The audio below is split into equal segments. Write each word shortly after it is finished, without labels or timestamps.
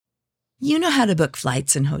You know how to book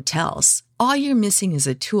flights and hotels. All you're missing is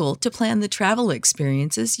a tool to plan the travel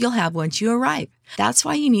experiences you'll have once you arrive. That's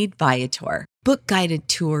why you need Viator. Book guided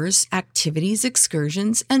tours, activities,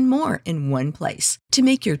 excursions, and more in one place to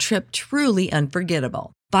make your trip truly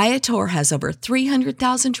unforgettable. Viator has over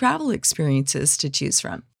 300,000 travel experiences to choose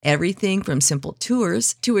from. Everything from simple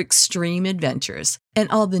tours to extreme adventures and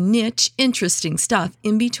all the niche, interesting stuff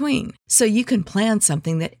in between. So you can plan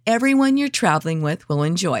something that everyone you're traveling with will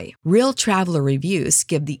enjoy. Real traveler reviews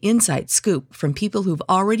give the inside scoop from people who've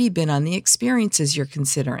already been on the experiences you're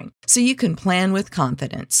considering. So you can plan with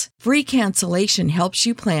confidence. Free cancellation helps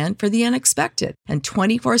you plan for the unexpected. And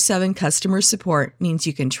 24/7 customer support means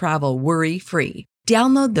you can travel worry-free.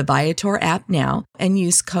 Download the Viator app now and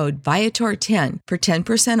use code Viator10 for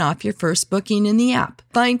 10% off your first booking in the app.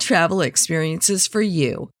 Find travel experiences for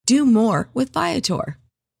you. Do more with Viator.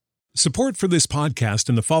 Support for this podcast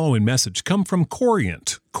and the following message come from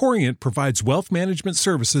Corient. Corient provides wealth management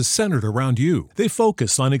services centered around you. They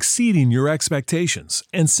focus on exceeding your expectations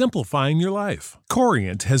and simplifying your life.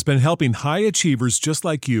 Corient has been helping high achievers just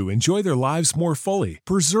like you enjoy their lives more fully,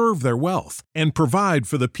 preserve their wealth, and provide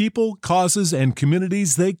for the people, causes, and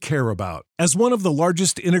communities they care about. As one of the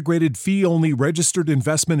largest integrated fee-only registered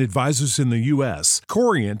investment advisors in the U.S.,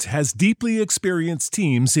 Corient has deeply experienced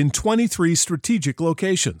teams in 23 strategic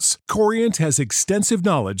locations. Corient has extensive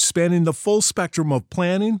knowledge spanning the full spectrum of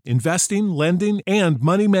planning, investing, lending, and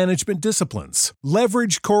money management disciplines.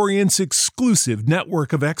 Leverage Corient's exclusive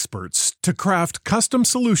network of experts to craft custom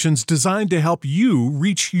solutions designed to help you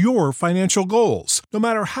reach your financial goals, no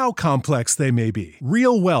matter how complex they may be.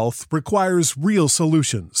 Real wealth requires real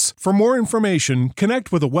solutions. For more information,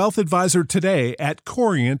 connect with a wealth advisor today at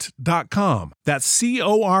Corient.com. That's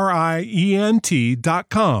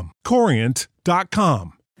Corient.com.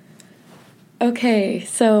 Corient.com. Okay,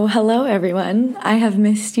 so hello everyone. I have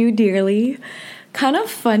missed you dearly. Kind of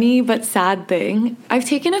funny but sad thing. I've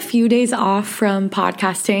taken a few days off from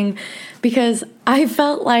podcasting because I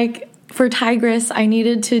felt like for Tigress, I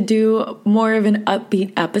needed to do more of an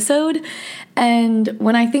upbeat episode. And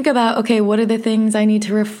when I think about, okay, what are the things I need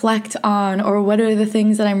to reflect on, or what are the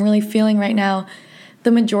things that I'm really feeling right now,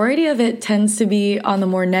 the majority of it tends to be on the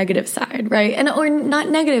more negative side, right? And or not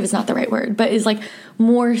negative is not the right word, but is like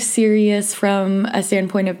more serious from a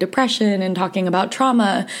standpoint of depression and talking about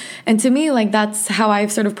trauma. And to me, like that's how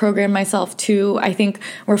I've sort of programmed myself to, I think,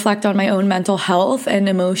 reflect on my own mental health and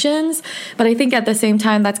emotions. But I think at the same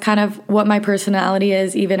time, that's kind of what my personality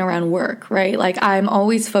is, even around work, right? Like I'm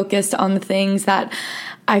always focused on the things that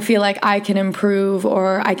I feel like I can improve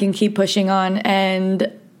or I can keep pushing on.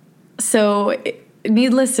 And so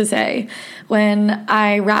needless to say, when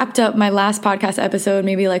I wrapped up my last podcast episode,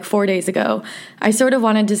 maybe like 4 days ago, I sort of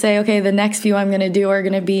wanted to say, okay, the next few I'm going to do are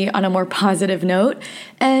going to be on a more positive note.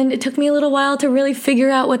 And it took me a little while to really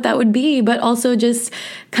figure out what that would be, but also just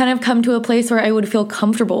kind of come to a place where I would feel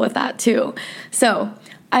comfortable with that too. So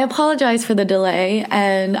I apologize for the delay,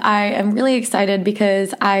 and I am really excited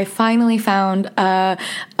because I finally found a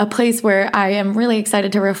place where I am really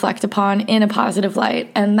excited to reflect upon in a positive light,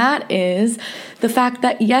 and that is the fact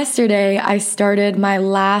that yesterday I started my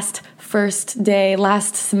last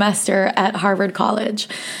semester at Harvard College.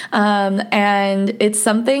 And it's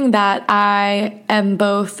something that I am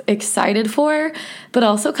both excited for, but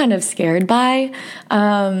also kind of scared by.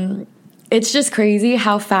 It's just crazy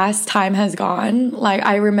how fast time has gone. Like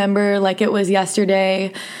I remember like it was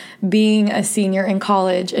yesterday being a senior in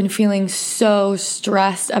college and feeling so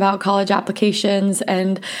stressed about college applications.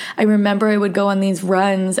 And I remember I would go on these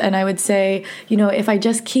runs and I would say, you know, if I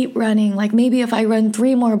just keep running, like maybe if I run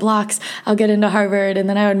 3 more blocks, I'll get into Harvard. And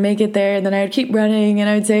then I would make it there. And then I would keep running. And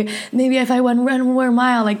I would say, maybe if I run 1 more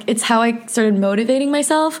mile, like it's how I started motivating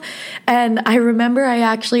myself. And I remember I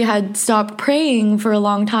actually had stopped praying for a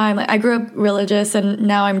long time. Like I grew up religious and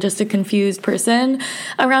now I'm just a confused person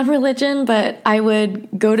around religion, but I would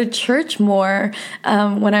go to church more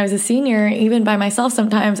when I was a senior, even by myself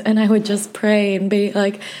sometimes, and I would just pray and be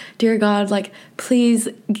like, dear God, like please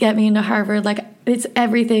get me into Harvard, like it's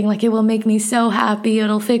everything, like it will make me so happy,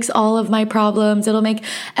 it'll fix all of my problems, it'll make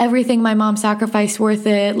everything my mom sacrificed worth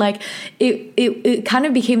it. Like it kind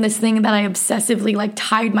of became this thing that I obsessively like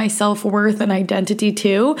tied my self-worth and identity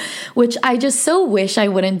to, which I just so wish I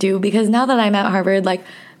wouldn't do, because now that I'm at Harvard, like,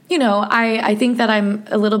 you know, I think that I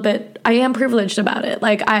am privileged about it.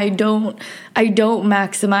 Like I don't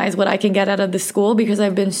maximize what I can get out of the school because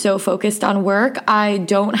I've been so focused on work. I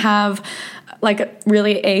don't have like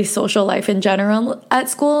really a social life in general at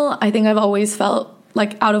school. I think I've always felt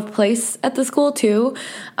like out of place at the school too.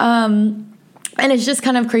 And it's just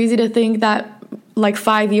kind of crazy to think that like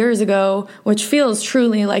 5 years ago, which feels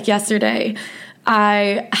truly like yesterday,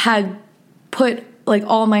 I had put like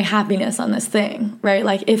all my happiness on this thing, right?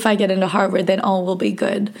 Like if I get into Harvard, then all will be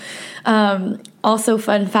good. Also,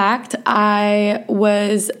 fun fact, I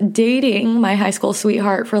was dating my high school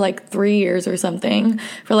sweetheart for like 3 years or something,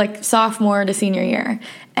 for like sophomore to senior year.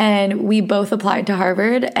 And we both applied to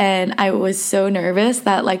Harvard, and I was so nervous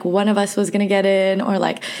that like one of us was going to get in, or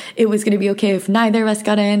like it was going to be okay if neither of us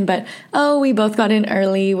got in, but we both got in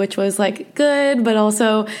early, which was like good, but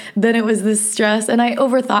also then it was this stress, and I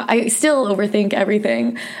still overthink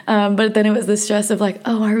everything. But then it was the stress of like,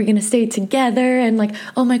 are we going to stay together? And like,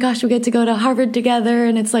 oh my gosh, we get to go to Harvard together,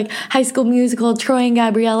 and it's like High School Musical, Troy and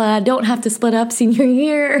Gabriella don't have to split up senior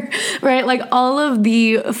year, right? Like all of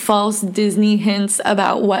the false Disney hints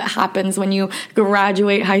about what happens when you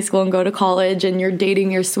graduate high school and go to college and you're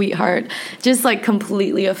dating your sweetheart just like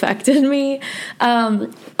completely affected me.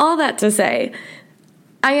 All that to say,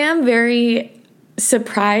 I am very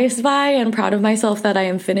surprised by and proud of myself that I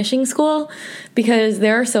am finishing school, because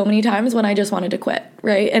there are so many times when I just wanted to quit,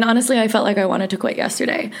 right? And honestly, I felt like I wanted to quit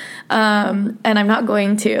yesterday. And I'm not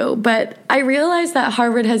going to, but I realized that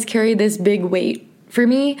Harvard has carried this big weight for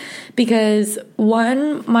me because,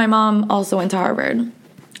 one, my mom also went to Harvard.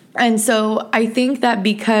 And so I think that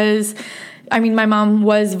because, my mom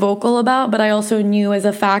was vocal about, but I also knew as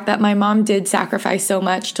a fact that my mom did sacrifice so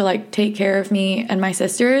much to like take care of me and my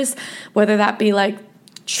sisters, whether that be like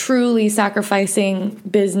truly sacrificing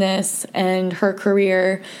business and her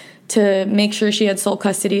career to make sure she had sole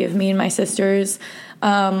custody of me and my sisters,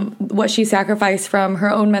 what she sacrificed from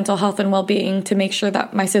her own mental health and well-being to make sure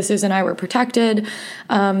that my sisters and I were protected,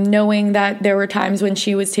 knowing that there were times when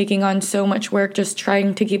she was taking on so much work just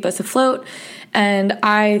trying to keep us afloat. And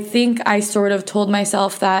I think I sort of told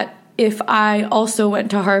myself that if I also went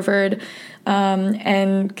to Harvard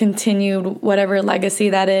and continued whatever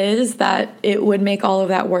legacy that is, that it would make all of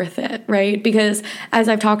that worth it, right? Because as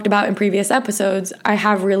I've talked about in previous episodes, I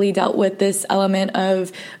have really dealt with this element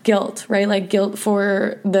of guilt, right? Like guilt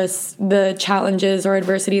for the challenges or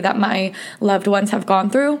adversity that my loved ones have gone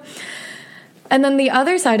through. And then the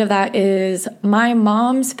other side of that is my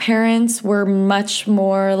mom's parents were much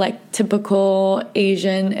more like typical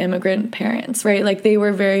Asian immigrant parents, right? Like they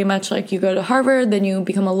were very much like you go to Harvard, then you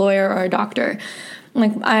become a lawyer or a doctor.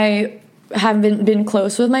 Like I haven't been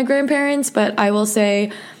close with my grandparents, but I will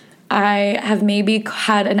say I have maybe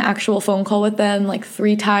had an actual phone call with them like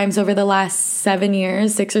 3 times over the last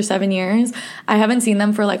 6 or 7 years. I haven't seen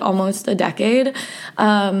them for like almost a decade.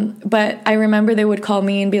 But I remember they would call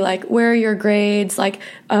me and be like, where are your grades? Like,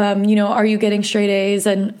 are you getting straight A's?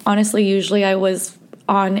 And honestly, usually I was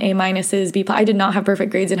on A minuses, B+. I did not have perfect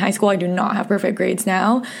grades in high school. I do not have perfect grades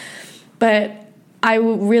now. But I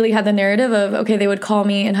really had the narrative of, okay, they would call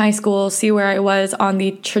me in high school, see where I was on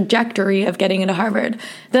the trajectory of getting into Harvard.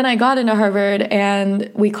 Then I got into Harvard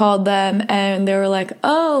and we called them and they were like,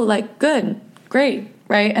 oh, like good, great,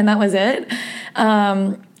 right? And that was it.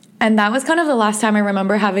 And that was kind of the last time I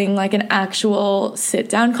remember having like an actual sit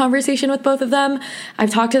down conversation with both of them.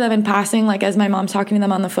 I've talked to them in passing, like as my mom's talking to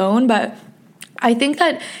them on the phone, but I think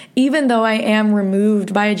that even though I am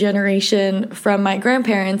removed by a generation from my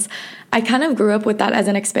grandparents, I kind of grew up with that as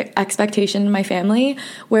an expectation in my family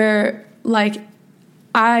where like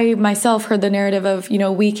I myself heard the narrative of,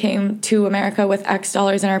 we came to America with X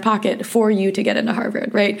dollars in our pocket for you to get into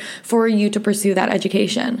Harvard, right? For you to pursue that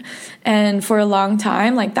education. And for a long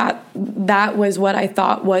time, like that was what I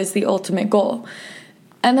thought was the ultimate goal.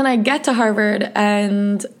 And then I get to Harvard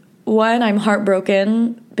and one, I'm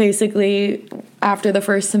heartbroken basically after the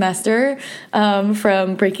first semester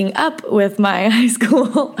from breaking up with my high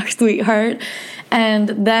school sweetheart. And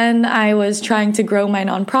then I was trying to grow my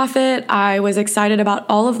nonprofit. I was excited about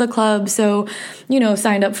all of the clubs. So,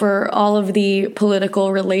 signed up for all of the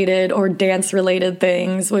political related or dance related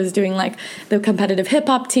things, was doing like the competitive hip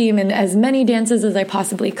hop team and as many dances as I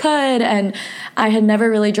possibly could. And I had never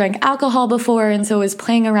really drank alcohol before. And so I was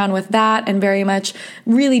playing around with that and very much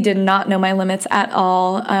really did not know my limits at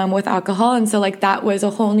all with alcohol. And so like that was a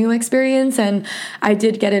whole new experience. And I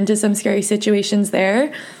did get into some scary situations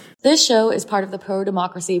there. This show is part of the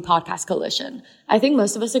Pro-Democracy Podcast Coalition. I think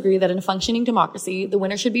most of us agree that in a functioning democracy, the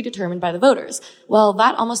winner should be determined by the voters. Well,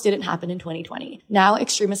 that almost didn't happen in 2020. Now,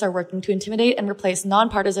 extremists are working to intimidate and replace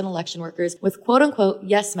nonpartisan election workers with quote-unquote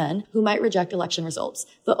yes men who might reject election results.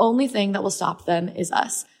 The only thing that will stop them is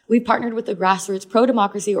us. We've partnered with the grassroots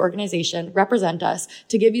pro-democracy organization Represent Us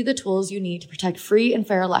to give you the tools you need to protect free and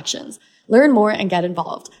fair elections. Learn more and get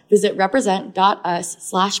involved. Visit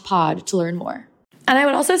represent.us/pod to learn more. And I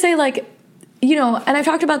would also say and I've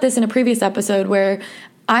talked about this in a previous episode where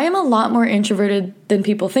I am a lot more introverted than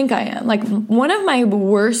people think I am. Like, one of my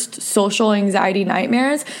worst social anxiety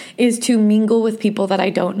nightmares is to mingle with people that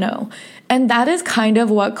I don't know. And that is kind of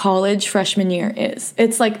what college freshman year is.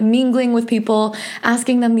 It's like mingling with people,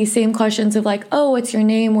 asking them these same questions of like, oh, what's your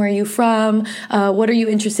name? Where are you from? What are you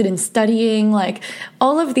interested in studying? Like,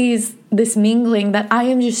 all of this mingling that I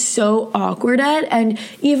am just so awkward at. And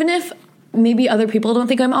even if maybe other people don't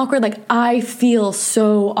think I'm awkward, like, I feel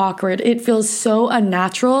so awkward. It feels so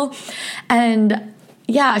unnatural. And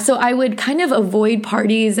yeah, so I would kind of avoid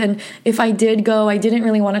parties, and if I did go, I didn't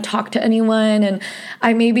really want to talk to anyone, and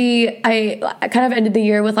I kind of ended the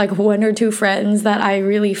year with like 1 or 2 friends that I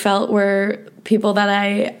really felt were people that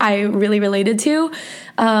I really related to.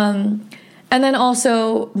 And then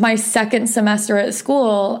also my second semester at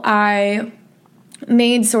school, I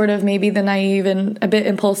made sort of maybe the naive and a bit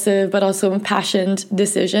impulsive but also impassioned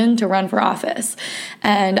decision to run for office.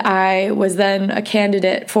 And I was then a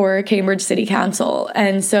candidate for Cambridge City Council.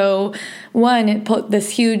 And so, one, it put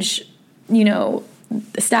this huge,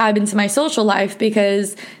 stab into my social life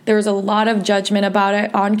because there was a lot of judgment about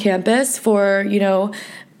it on campus for,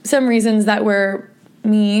 some reasons that were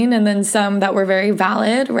mean and then some that were very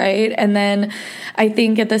valid, right? And then I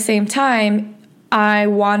think at the same time, I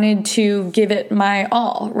wanted to give it my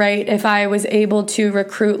all, right? If I was able to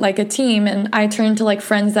recruit like a team, and I turned to like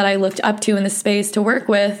friends that I looked up to in the space to work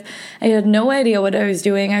with, I had no idea what I was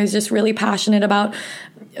doing. I was just really passionate about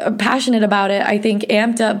it, I think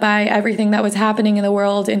amped up by everything that was happening in the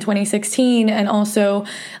world in 2016. And also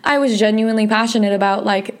I was genuinely passionate about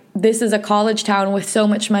like, this is a college town with so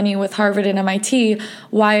much money with Harvard and MIT.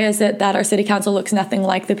 Why is it that our city council looks nothing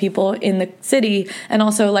like the people in the city? And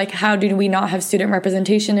also like, how do we not have student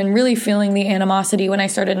representation? And really feeling the animosity when I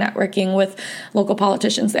started networking with local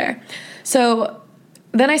politicians there. So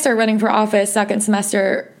then I started running for office second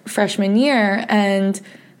semester freshman year, and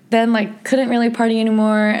then like couldn't really party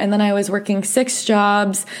anymore. And then I was working 6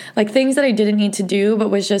 jobs, like things that I didn't need to do, but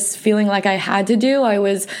was just feeling like I had to do. I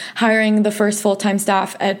was hiring the first full-time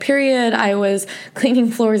staff at Period. I was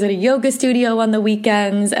cleaning floors at a yoga studio on the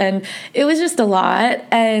weekends. And it was just a lot.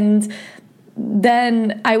 And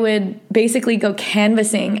then I would basically go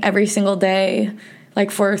canvassing every single day, like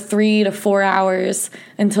for 3 to 4 hours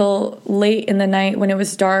until late in the night when it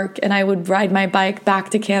was dark, and I would ride my bike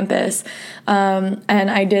back to campus. And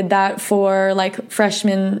I did that for like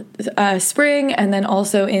freshman spring and then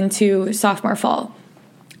also into sophomore fall.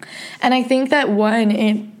 And I think that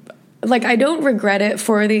I don't regret it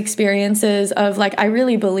for the experiences of like, I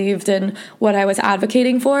really believed in what I was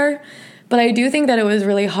advocating for, but I do think that it was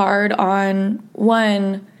really hard on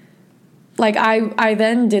one, like I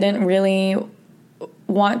then didn't really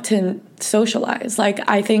want to socialize. Like,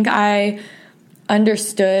 I think I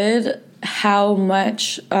understood how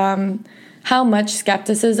much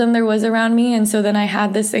skepticism there was around me. And so then I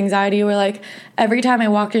had this anxiety where like every time I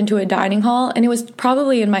walked into a dining hall, and it was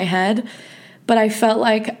probably in my head, but I felt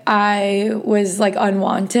like I was like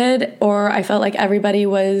unwanted, or I felt like everybody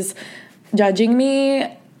was judging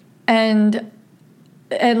me. And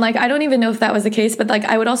like, I don't even know if that was the case, but like,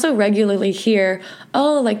 I would also regularly hear,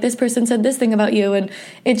 oh, like this person said this thing about you. And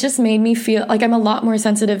it just made me feel like I'm a lot more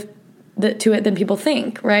sensitive to it than people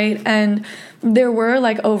think, right? And there were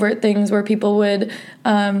like overt things where people would,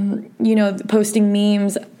 posting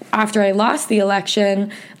memes after I lost the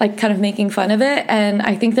election, like kind of making fun of it. And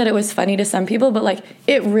I think that it was funny to some people, but like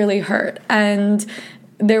it really hurt. And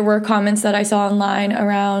there were comments that I saw online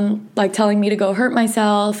around like telling me to go hurt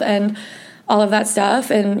myself and all of that stuff.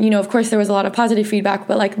 And, of course there was a lot of positive feedback,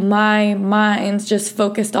 but like my mind just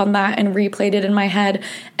focused on that and replayed it in my head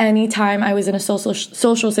anytime I was in a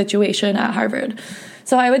social situation at Harvard.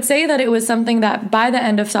 So I would say that it was something that by the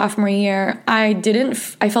end of sophomore year, I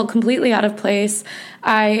felt completely out of place.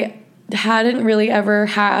 I hadn't really ever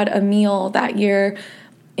had a meal that year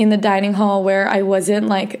in the dining hall where I wasn't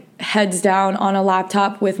like heads down on a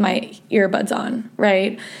laptop with my earbuds on,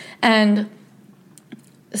 right? And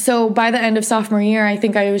so by the end of sophomore year, I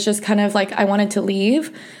think I was just kind of like, I wanted to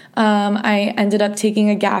leave. I ended up taking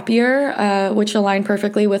a gap year, which aligned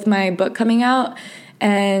perfectly with my book coming out.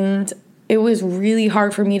 And it was really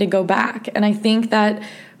hard for me to go back. And I think that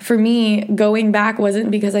for me, going back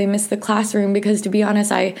wasn't because I missed the classroom, because to be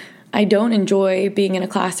honest, I don't enjoy being in a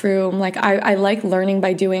classroom. Like I like learning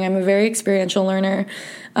by doing. I'm a very experiential learner.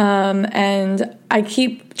 And I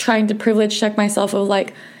keep trying to privilege check myself of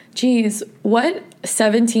like, geez, what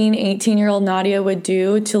 17, 18-year-old Nadia would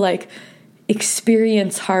do to like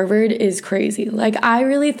experience Harvard is crazy. Like I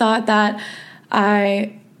really thought that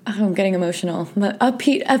I I'm getting emotional, but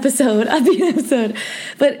upbeat episode.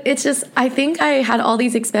 But it's just, I think I had all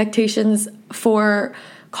these expectations for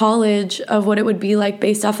college of what it would be like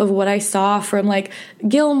based off of what I saw from like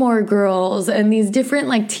Gilmore Girls and these different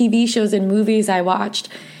like TV shows and movies I watched.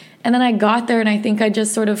 And then I got there and I think I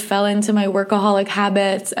just sort of fell into my workaholic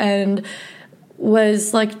habits and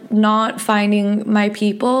was like not finding my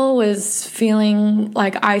people, was feeling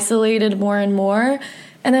like isolated more and more.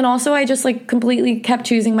 And then also I just like completely kept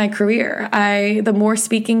choosing my career. The more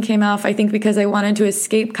speaking came off, I think because I wanted to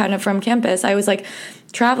escape kind of from campus. I was like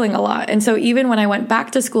traveling a lot. And so even when I went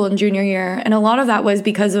back to school in junior year, and a lot of that was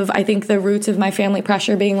because of, I think, the roots of my family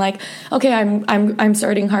pressure being like, okay, I'm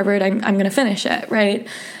starting Harvard, I'm going to finish it, right?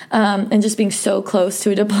 And just being so close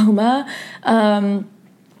to a diploma.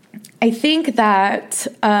 I think that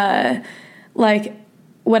like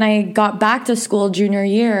when I got back to school junior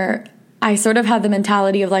year, I sort of had the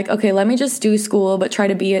mentality of like, okay, let me just do school, but try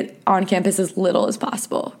to be on campus as little as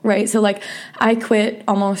possible, right? So like I quit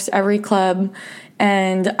almost every club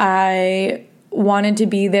and I wanted to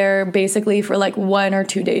be there basically for like 1 or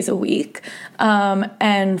 2 days a week.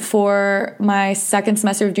 And for my second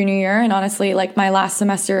semester of junior year, and honestly, like my last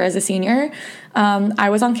semester as a senior,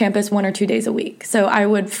 I was on campus 1 or 2 days a week. So I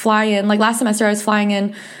would fly in, like last semester I was flying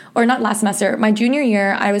in, or not last semester, my junior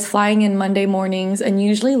year, I was flying in Monday mornings and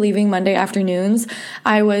usually leaving Monday afternoons.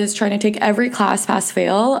 I was trying to take every class pass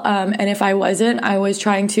fail. And if I wasn't, I was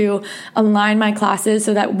trying to align my classes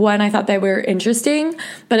so that one, I thought they were interesting,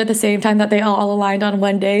 but at the same time that they all aligned on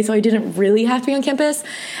one day. So I didn't really have to be on campus.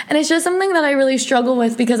 And it's just something that I really struggle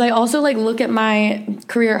with because I also like look at my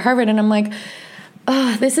career at Harvard and I'm like,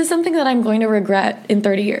 oh, this is something that I'm going to regret in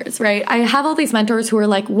 30 years, right? I have all these mentors who are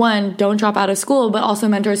like, one, don't drop out of school, but also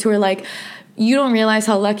mentors who are like, you don't realize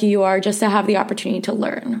how lucky you are just to have the opportunity to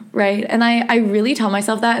learn, right? And I really tell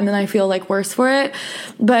myself that, and then I feel like worse for it.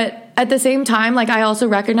 But at the same time, like I also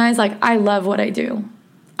recognize like I love what I do.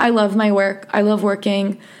 I love my work. I love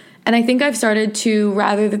working. And I think I've started to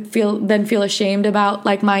rather than feel ashamed about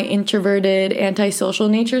like my introverted, antisocial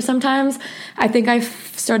nature sometimes. I think I've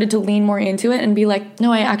started to lean more into it and be like,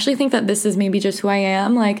 no, I actually think that this is maybe just who I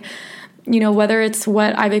am. Like, you know, whether it's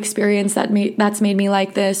what I've experienced that's made me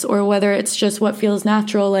like this, or whether it's just what feels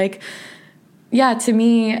natural. Like, yeah, to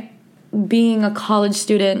me, being a college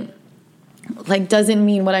student like doesn't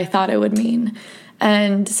mean what I thought it would mean.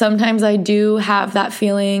 And sometimes I do have that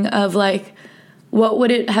feeling of like, what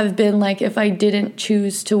would it have been like if I didn't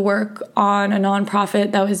choose to work on a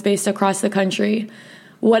nonprofit that was based across the country?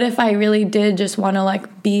 What if I really did just want to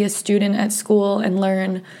like be a student at school and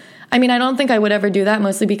learn? I mean, I don't think I would ever do that,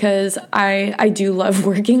 mostly because I do love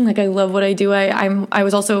working. Like I love what I do. I'm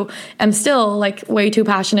still like way too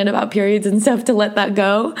passionate about periods and stuff to let that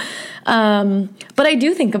go. But I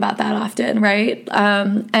do think about that often, right?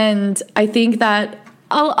 And I think that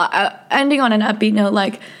ending on an upbeat note,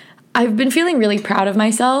 like I've been feeling really proud of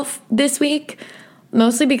myself this week,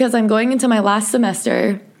 mostly because I'm going into my last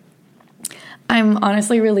semester. I'm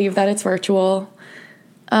honestly relieved that it's virtual.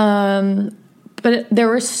 But there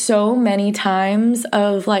were so many times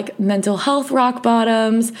of like mental health rock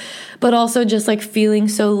bottoms, but also just like feeling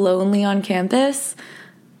so lonely on campus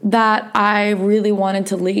that I really wanted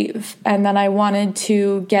to leave. And then I wanted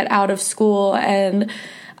to get out of school. And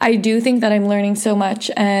I do think that I'm learning so much,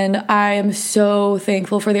 and I am so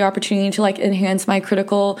thankful for the opportunity to like enhance my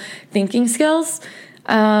critical thinking skills.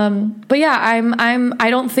 But yeah, I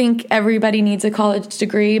don't think everybody needs a college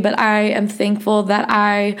degree, but I am thankful that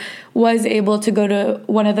I was able to go to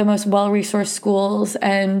one of the most well-resourced schools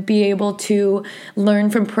and be able to learn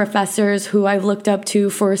from professors who I've looked up to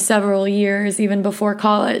for several years, even before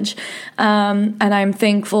college. And I'm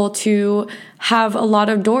thankful to have a lot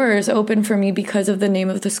of doors open for me because of the name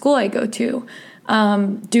of the school I go to.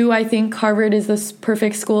 Do I think Harvard is the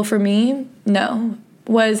perfect school for me? No.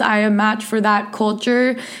 Was I a match for that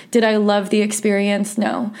culture? Did I love the experience?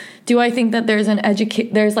 No. Do I think that there's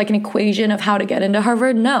like an equation of how to get into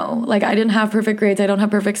Harvard? No. Like I didn't have perfect grades. I don't have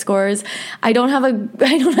perfect scores. I don't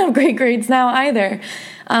have great grades now either.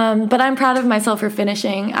 But I'm proud of myself for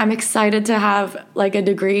finishing. I'm excited to have like a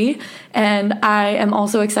degree, and I am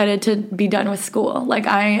also excited to be done with school. Like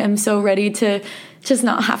I am so ready to just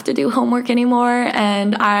not have to do homework anymore.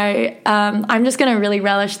 And I'm just going to really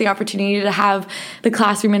relish the opportunity to have the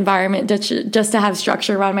classroom environment just to have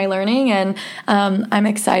structure around my learning. And I'm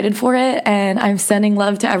excited for it. And I'm sending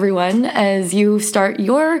love to everyone as you start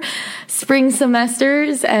your spring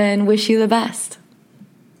semesters, and wish you the best.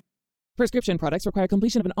 Prescription products require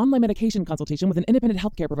completion of an online medication consultation with an independent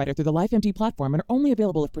healthcare provider through the LifeMD platform and are only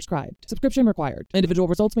available if prescribed. Subscription required. Individual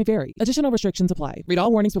results may vary. Additional restrictions apply. Read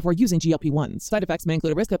all warnings before using GLP-1s. Side effects may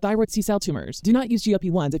include a risk of thyroid C-cell tumors. Do not use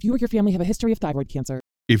GLP-1s if you or your family have a history of thyroid cancer.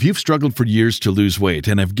 If you've struggled for years to lose weight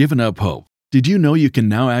and have given up hope, did you know you can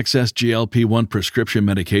now access GLP-1 prescription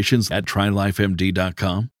medications at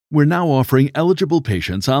TryLifeMD.com? We're now offering eligible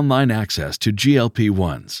patients online access to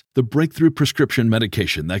GLP-1s, the breakthrough prescription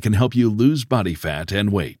medication that can help you lose body fat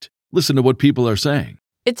and weight. Listen to what people are saying.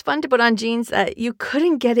 It's fun to put on jeans that you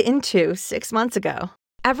couldn't get into 6 months ago.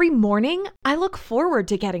 Every morning, I look forward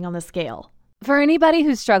to getting on the scale. For anybody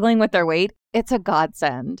who's struggling with their weight, it's a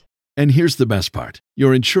godsend. And here's the best part.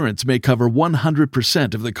 Your insurance may cover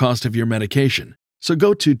 100% of the cost of your medication. So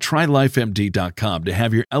go to TryLifeMD.com to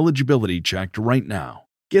have your eligibility checked right now.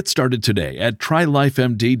 Get started today at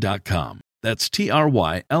TryLifeMD.com. That's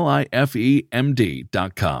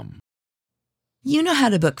TryLifeMD.com. You know how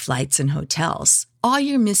to book flights and hotels. All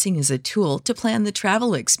you're missing is a tool to plan the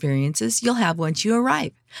travel experiences you'll have once you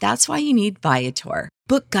arrive. That's why you need Viator.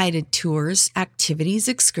 Book guided tours, activities,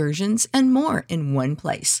 excursions, and more in one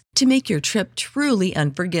place to make your trip truly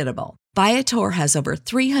unforgettable. Viator has over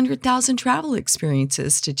 300,000 travel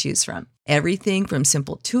experiences to choose from. Everything from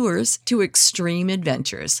simple tours to extreme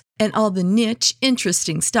adventures and all the niche,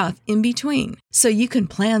 interesting stuff in between. So you can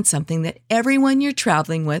plan something that everyone you're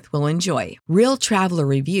traveling with will enjoy. Real traveler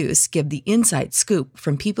reviews give the inside scoop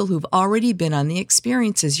from people who've already been on the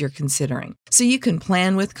experiences you're considering. So you can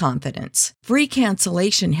plan with confidence. Free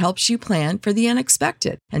cancellation helps you plan for the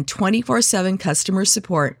unexpected. And 24/7 customer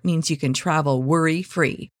support means you can travel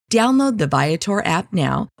worry-free. Download the Viator app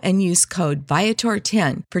now and use code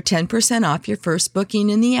Viator10 for 10% off your first booking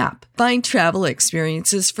in the app. Find travel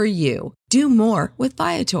experiences for you. Do more with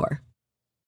Viator.